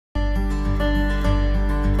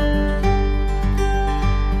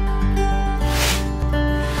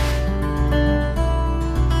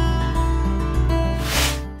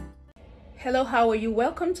Hello, how are you?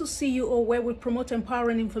 Welcome to CUO, where we promote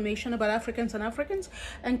empowering information about Africans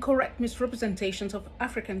and correct misrepresentations of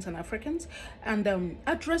Africans and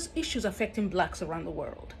address issues affecting blacks around the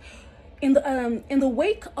world. In the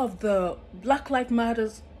wake of the Black Lives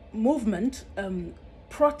Matters movement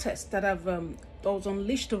protests that was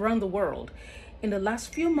unleashed around the world in the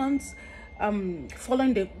last few months,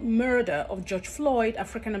 following the murder of George Floyd,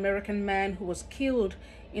 African-American man who was killed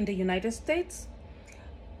in the United States,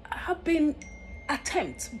 have been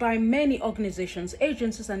attempts by many organizations,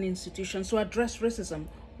 agencies, and institutions to address racism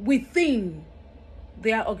within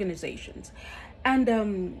their organizations. And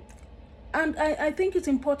I think it's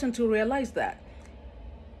important to realize that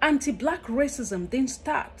anti-Black racism didn't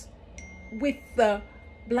start with the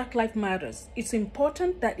Black Lives Matters. It's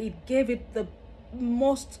important that it gave it the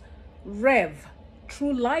most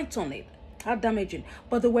true light on it, how damaging.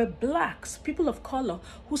 But there were blacks, people of color,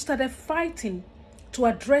 who started fighting to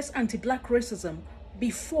address anti-Black racism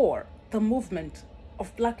before the movement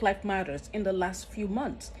of Black Lives Matters in the last few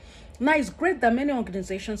months. Now, it's great that many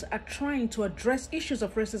organizations are trying to address issues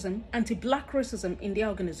of racism, anti-Black racism in their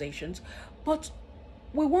organizations, but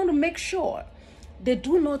we want to make sure they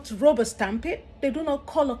do not rubber stamp it, they do not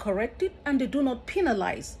color correct it, and they do not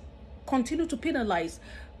continue to penalize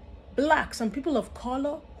blacks and people of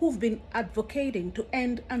color who've been advocating to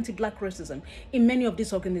end anti-Black racism in many of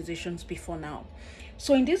these organizations before now.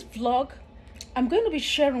 So in this vlog, I'm going to be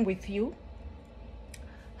sharing with you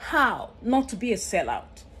how not to be a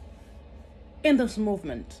sellout in this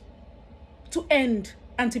movement to end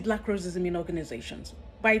anti-Black racism in organizations.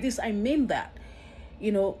 By this, I mean that,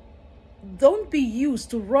 don't be used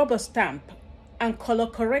to rubber stamp and color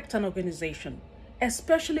correct an organization,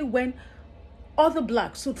 especially when other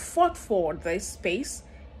blacks who fought for this space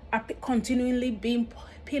are continually being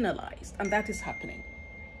penalized, and that is happening.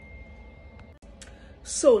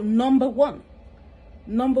 So number one,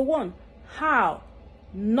 how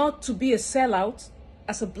not to be a sellout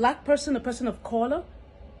as a Black person, a person of color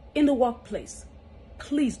in the workplace.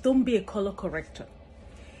 Please don't be a color corrector.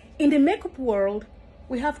 In the makeup world,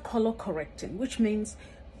 we have color correcting, which means,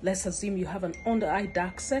 let's assume you have an under eye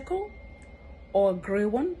dark circle or a gray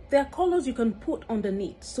one. There are colors you can put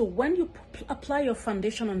underneath. So when you apply your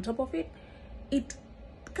foundation on top of it, it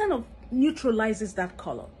kind of neutralizes that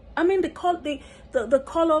color. I mean, the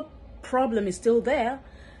color problem is still there.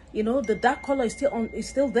 The dark color is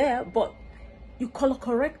still there, but you color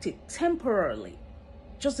correct it temporarily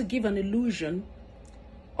just to give an illusion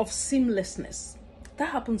of seamlessness. That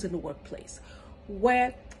happens in the workplace,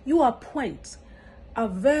 where you appoint a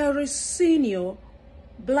very senior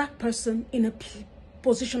Black person in a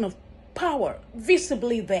position of power,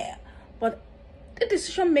 visibly there, but the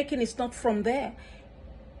decision making is not from there.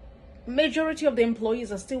 Majority of the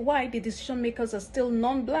employees are still white, the decision makers are still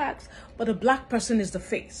non-blacks, but a Black person is the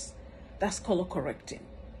face. That's color correcting.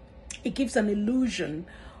 It gives an illusion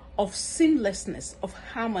of seamlessness, of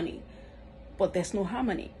harmony, but there's no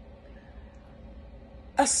harmony.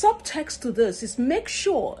 A subtext to this is, make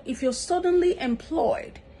sure if you're suddenly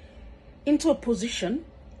employed into a position,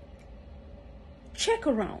 check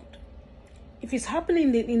around. If it's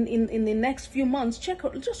happening in the next few months,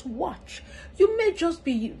 just watch. You may just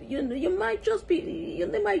be, they might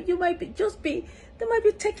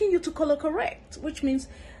be taking you to color correct, which means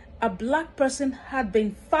a Black person had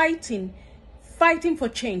been fighting for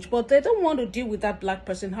change, but they don't want to deal with that Black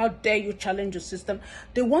person. How dare you challenge the system?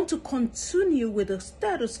 They want to continue with the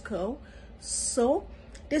status quo, so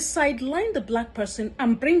they sideline the Black person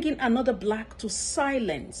and bring in another Black to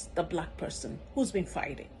silence the Black person who's been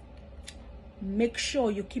fighting. Make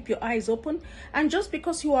sure you keep your eyes open. And just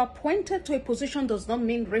because you are appointed to a position does not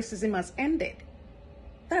mean racism has ended.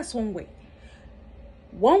 That's one way.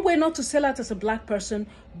 One way not to sell out as a Black person: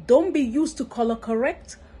 don't be used to color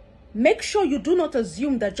correct. Make sure you do not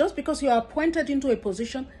assume that just because you are appointed into a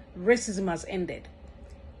position, racism has ended.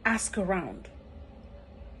 Ask around.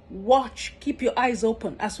 Watch, keep your eyes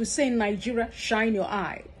open. As we say in Nigeria, shine your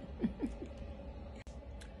eye.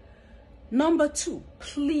 Number two,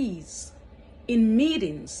 please, in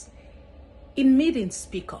meetings,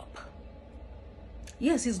 speak up.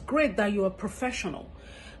 Yes, it's great that you are professional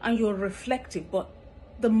and you're reflective, but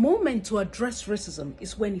the moment to address racism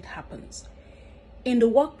is when it happens. In the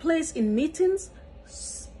workplace, in meetings,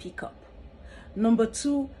 speak up. Number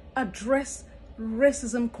two, address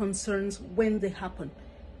racism concerns when they happen.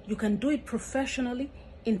 You can do it professionally,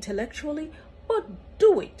 intellectually, but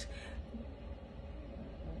do it.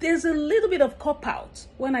 There's a little bit of cop-out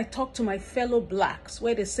when I talk to my fellow Blacks,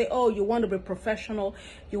 where they say, oh, you want to be professional,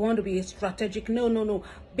 you want to be strategic. No.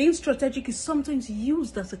 Being strategic is sometimes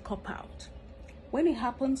used as a cop-out. When it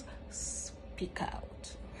happens, speak speak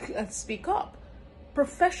out. Speak up.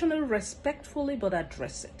 Professionally, respectfully, but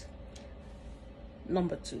address it.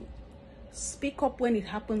 Number 2, speak up when it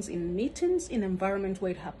happens in meetings, in environments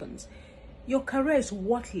where it happens. Your career is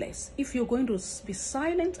worthless if you're going to be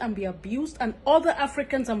silent and be abused, and other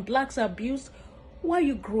Africans and blacks are abused while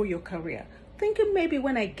you grow your career. Thinking maybe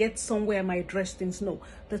when I get somewhere I might address things. No,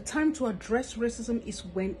 the time to address racism is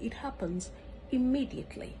when it happens,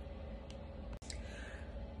 immediately.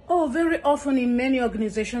 Oh, very often in many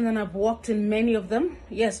organizations, and I've worked in many of them.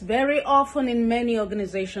 Yes, very often in many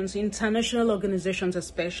organizations, international organizations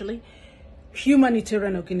especially,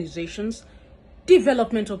 humanitarian organizations,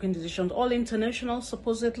 development organizations, all international,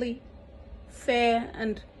 supposedly fair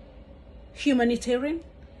and humanitarian.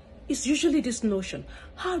 It's usually this notion: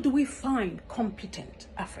 how do we find competent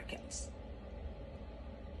Africans?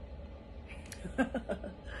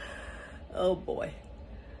 Oh boy.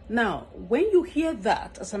 Now, when you hear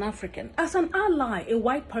that as an African, as an ally, a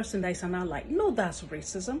white person that is an ally, no, that's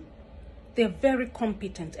racism. They're very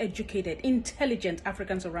competent, educated, intelligent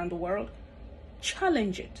Africans around the world.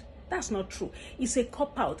 Challenge it. That's not true. It's a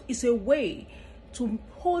cop-out. It's a way to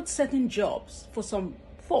hold certain jobs for some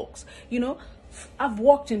folks. You know, I've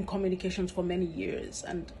worked in communications for many years,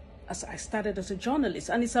 and as I started as a journalist,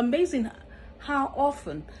 and it's amazing how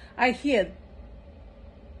often I hear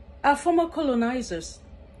our former colonizers,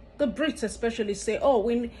 the Brits especially, say, oh,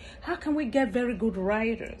 how can we get very good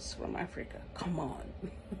writers from Africa? Come on.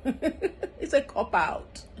 It's a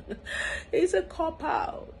cop-out. It's a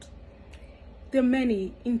cop-out. There are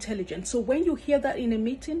many intelligent. So when you hear that in a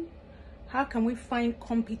meeting, how can we find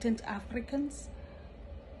competent Africans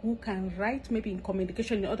who can write, maybe in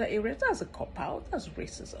communication in other areas? That's a cop-out. That's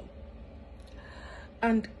racism.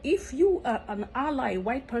 And if you are an ally,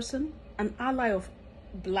 white person, an ally of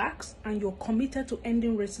blacks, and you're committed to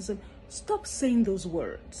ending racism, stop saying those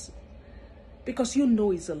words, because you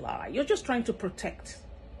know it's a lie. You're just trying to protect,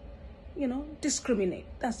 discriminate.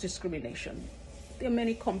 That's discrimination. There are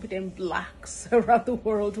many competent blacks around the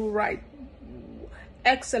world who write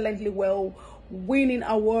excellently well, winning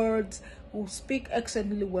awards, who speak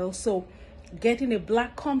excellently well. So getting a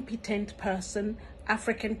black competent person,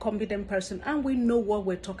 African competent person, and we know what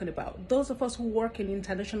we're talking about. Those of us who work in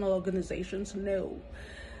international organizations know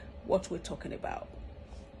what we're talking about.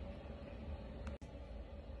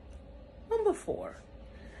 Number 4,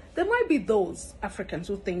 there might be those Africans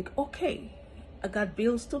who think, okay, I got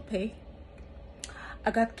bills to pay,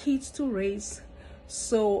 I got kids to raise,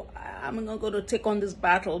 so I'm not going to take on this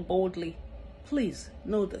battle boldly. Please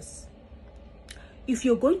know this. If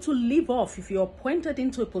you're going to leave off, if you're appointed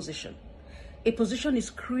into a position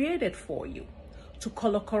is created for you to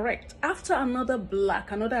color correct. After another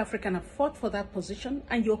black, another African have fought for that position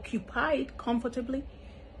and you occupy it comfortably,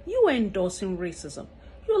 you are endorsing racism.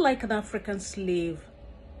 You're like an African slave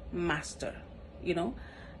master,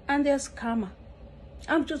 and there's karma.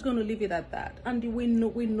 I'm just going to leave it at that. And we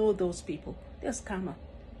know those people. They're scammer.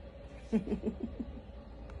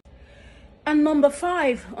 And number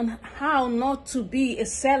 5 on how not to be a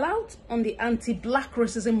sellout on the anti-black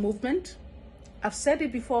racism movement. I've said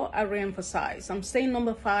it before, I re-emphasize. I'm saying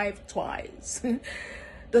number 5 twice.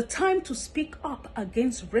 The time to speak up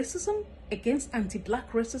against racism, against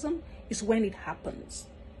anti-black racism, is when it happens.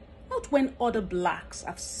 Not when other blacks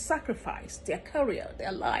have sacrificed their career,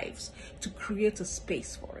 their lives, to create a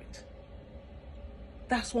space for it.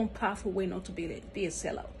 That's one powerful way not to be a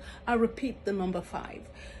sellout. I repeat the number 5.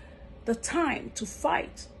 The time to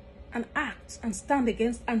fight and act and stand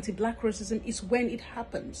against anti-black racism is when it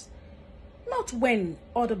happens. Not when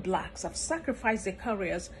other blacks have sacrificed their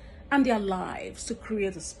careers and their lives to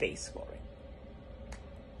create a space for it.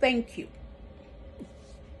 Thank you.